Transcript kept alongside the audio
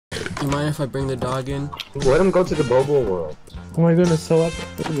You mind if I bring the dog in? Let him go to the Bobo world. Oh my goodness, so epic.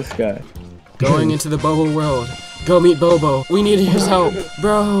 Look at this guy. Going into the Bobo world. Go meet Bobo. We need his help,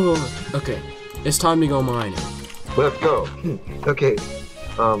 bro. Okay, it's time to go mining. Let's go. Okay.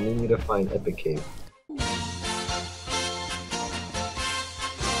 We need to find Epic Cave.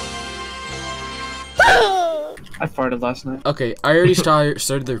 I farted last night. Okay, I already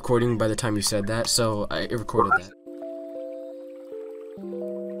started the recording by the time you said that, so I recorded that.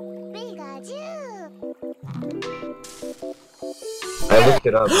 I looked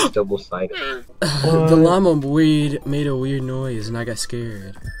it up. It's double-sided. The llama made a weird noise, and I got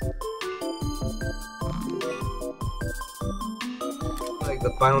scared. Like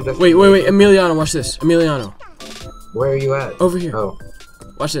the final destination. Wait, Emiliano, watch this. Emiliano, Where are you at? over here. Oh.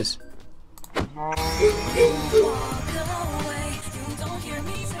 Watch this.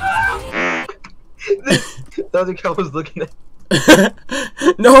 The other guy was looking at.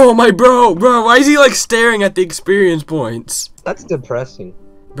 No, my bro, why is he like staring at the experience points? That's depressing.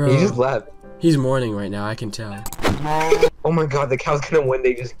 Bro, He just left. he's mourning right now, I can tell. Oh my god, the cow's gonna win.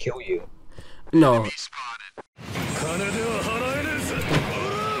 They just kill you. No.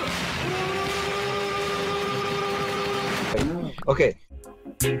 Okay.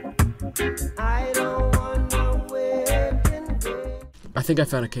 I think I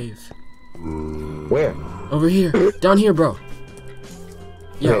found a cave. Where? Over here. Down here, bro.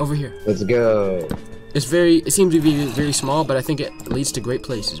 Yeah, Okay. over here. Let's go. It seems to be very small, but I think it leads to great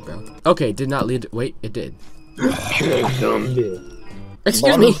places, bro. Okay, did not lead, wait, it did.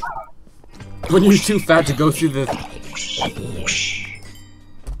 Excuse me! When you're too fat to go through the...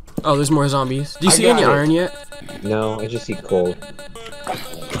 Oh, there's more zombies. Do you see any iron yet? No, I just see coal.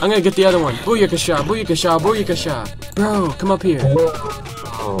 I'm gonna get the other one. Booyakasha, booyakasha, booyakasha. Bro, come up here.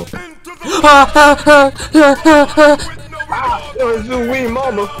 Oh. No, it's a wee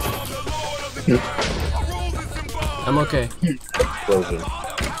mama. I'm okay. Explosion.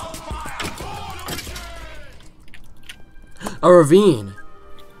 A ravine.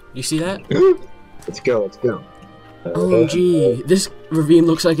 You see that? Let's go, let's go. Oh, gee. This ravine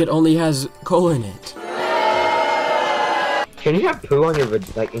looks like it only has coal in it. Can you have poo on your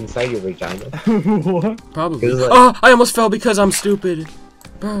like inside your vagina? What? Probably. Like, Oh, I almost fell because I'm stupid.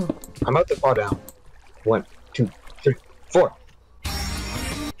 Bro. I'm about to fall down. 1, 2, 3, 4.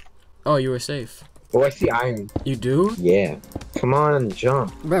 Oh, you were safe. Oh, I see iron. You do? Yeah. Come on,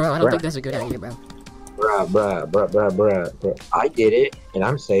 jump. Bro, I don't Bruh. think that's a good idea, bro. Bruh. I did it, and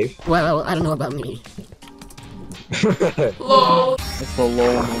I'm safe. Well, I don't know about me. LOL. It's the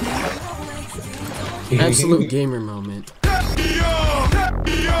LOL moment. Absolute gamer moment.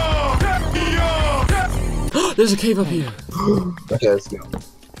 There's a cave up here. Okay, let's go.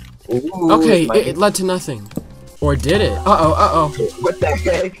 Ooh, Okay, it led to nothing. Or did it? Uh-oh. What the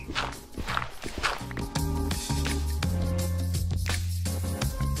heck?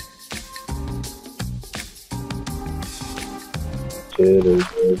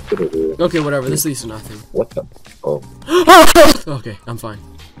 Okay, whatever. This leads to nothing. What the? Oh, Okay, I'm fine.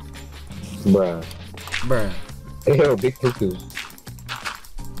 bruh. Bruh. Ew, big poo-poo.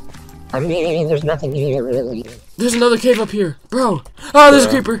 I mean, there's nothing here, really. There's another cave up here. Bro. Oh, there's a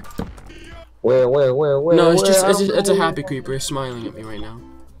creeper. Where? No, it's just, I don't it's a know. happy creeper. It's smiling at me right now.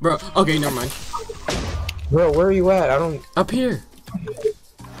 Bro, okay, never mind. Bro, where are you at? I don't... Up here.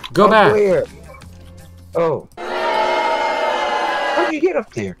 Go Up back. Where? Oh. How'd you get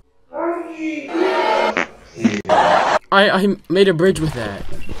up there? I made a bridge with that.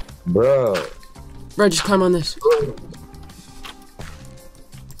 Bro. Bro, just climb on this.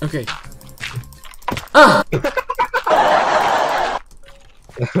 Okay. Ah! That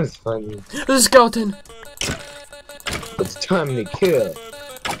was funny. There's a skeleton. It's time to kill.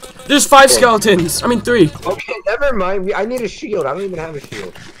 There's 5 skeletons. I mean 3. Okay, never mind. I need a shield. I don't even have a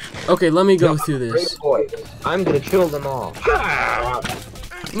shield. Okay, let me go through Great this. boy. I'm gonna kill them all.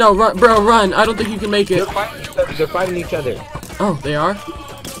 No, run, bro, run. I don't think you can make it. They're fighting each other. Oh, they are?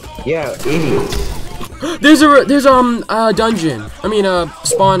 Yeah, idiots. There's a dungeon. I mean a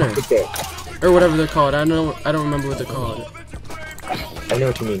spawner Okay, or whatever they're called. I don't remember what they're called. I know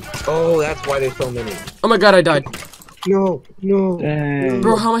what you mean. Oh, that's why there's so many. Oh my god, I died. No. Dang.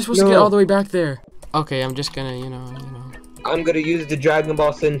 Bro, how am I supposed to No. get all the way back there? Okay, I'm just gonna, you know. I'm gonna use the Dragon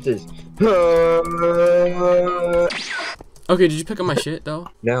Ball senses. Okay, did you pick up my shit though?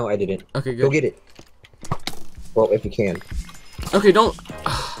 No, I didn't. Okay, Go good. get it. Well, if you can. Okay, don't.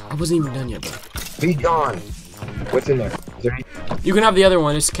 I wasn't even done yet, bro. Be gone. What's in there? Is there any... You can have the other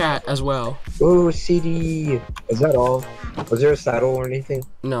one. It's cat as well. Oh, CD. Is that all? Was there a saddle or anything?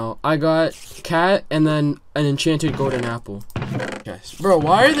 No, I got cat and then an enchanted golden apple. Yes. Bro,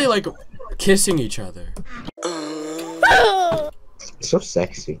 why are they like kissing each other? So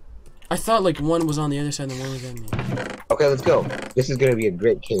sexy. I thought like one was on the other side and one was on me. Okay, let's go. This is gonna be a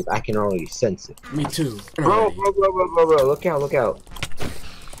great cave. I can already sense it. Me too. Bro, look out, look out.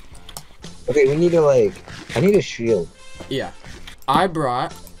 Okay, we need to like, I need a shield. Yeah. I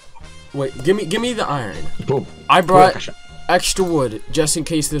brought, wait, give me the iron. Boom. I brought extra wood just in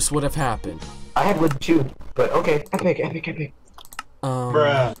case this would have happened. I had wood too, but okay. Epic.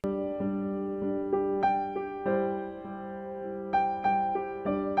 Bruh.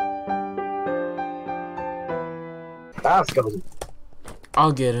 Ah, skeleton.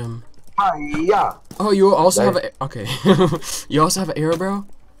 I'll get him. Yeah. Oh, you also have a, okay. You also have an arrow, bro?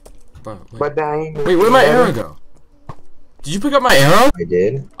 Bro, wait. But dying. Wait, where'd my arrow go? Did you pick up my arrow? I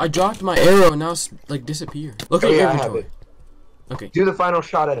did. I dropped my arrow and now it's like disappeared. Look at your I have inventory. it. Okay. Do the final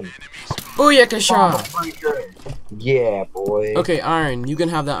shot at him. Booyaka shot! Yeah, boy. Okay, iron. You can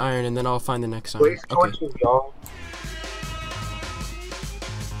have that iron and then I'll find the next iron. Waste Okay. torches, y'all.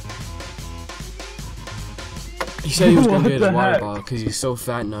 He said he was gonna What get his the water heck? bottle because he's so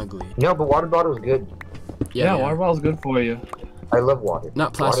fat and ugly. No, but water bottle's good. Yeah, water bottle's good for you. I love water.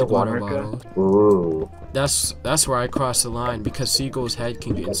 Not plastic water water. bottle. Ooh. That's where I crossed the line because Seagull's head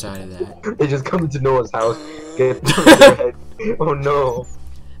can get inside of that. They just come to Noah's house. Get their head. Oh no.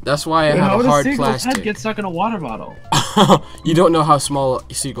 That's why I How have a does hard Seagull's head plastic. get stuck in a water bottle? You don't know how small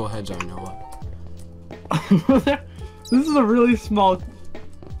seagull heads are, Noah. This is a really small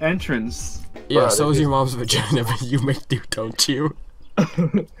entrance. Yeah, Bruh, so this is your is- mom's vagina, but you make do, don't you?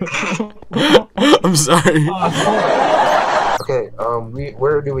 I'm sorry. Okay,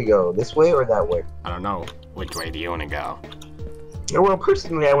 where do we go? This way or that way? I don't know. Which way do you want to go? Well,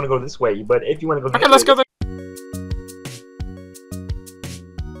 personally, I want to go this way, but if you want to go this Okay, way... let's go.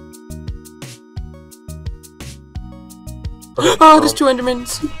 Oh, there's two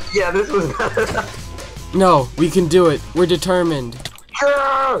Endermans. Yeah, this was... No, we can do it. We're determined.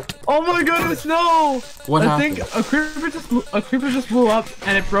 Oh my goodness, no! What I happened? think a creeper just blew up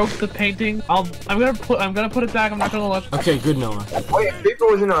and it broke the painting. I'm gonna put it back. I'm not gonna let. Okay, good, Noah. Wait, Creeper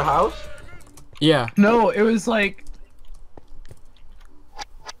was in our house? Yeah. No, it was like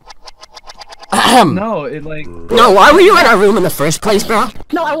Ahem. no, it like No, why were you in our room in the first place, bro?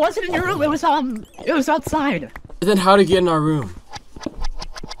 No, I wasn't in your room. It was outside. Then how to get in our room?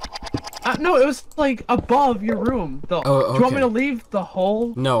 no, it was like above your room. Do you want okay. me to leave the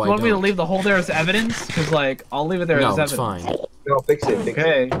hole? No, Do I you want me to don't. leave the hole there as evidence? Cause like I'll leave it there as No, it's evidence. fine. No, fix it, fix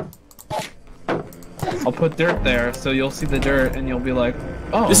it. Okay. I'll put dirt there, so you'll see the dirt, and you'll be like,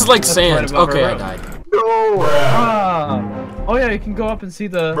 "Oh." This is like that's right sand. above our Okay, I room. died. No! Ah. Oh yeah, you can go up and see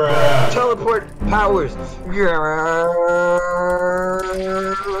the. Teleport powers!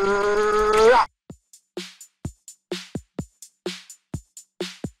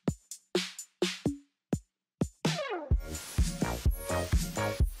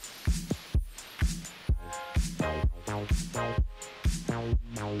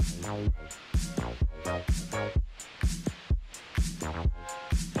 No.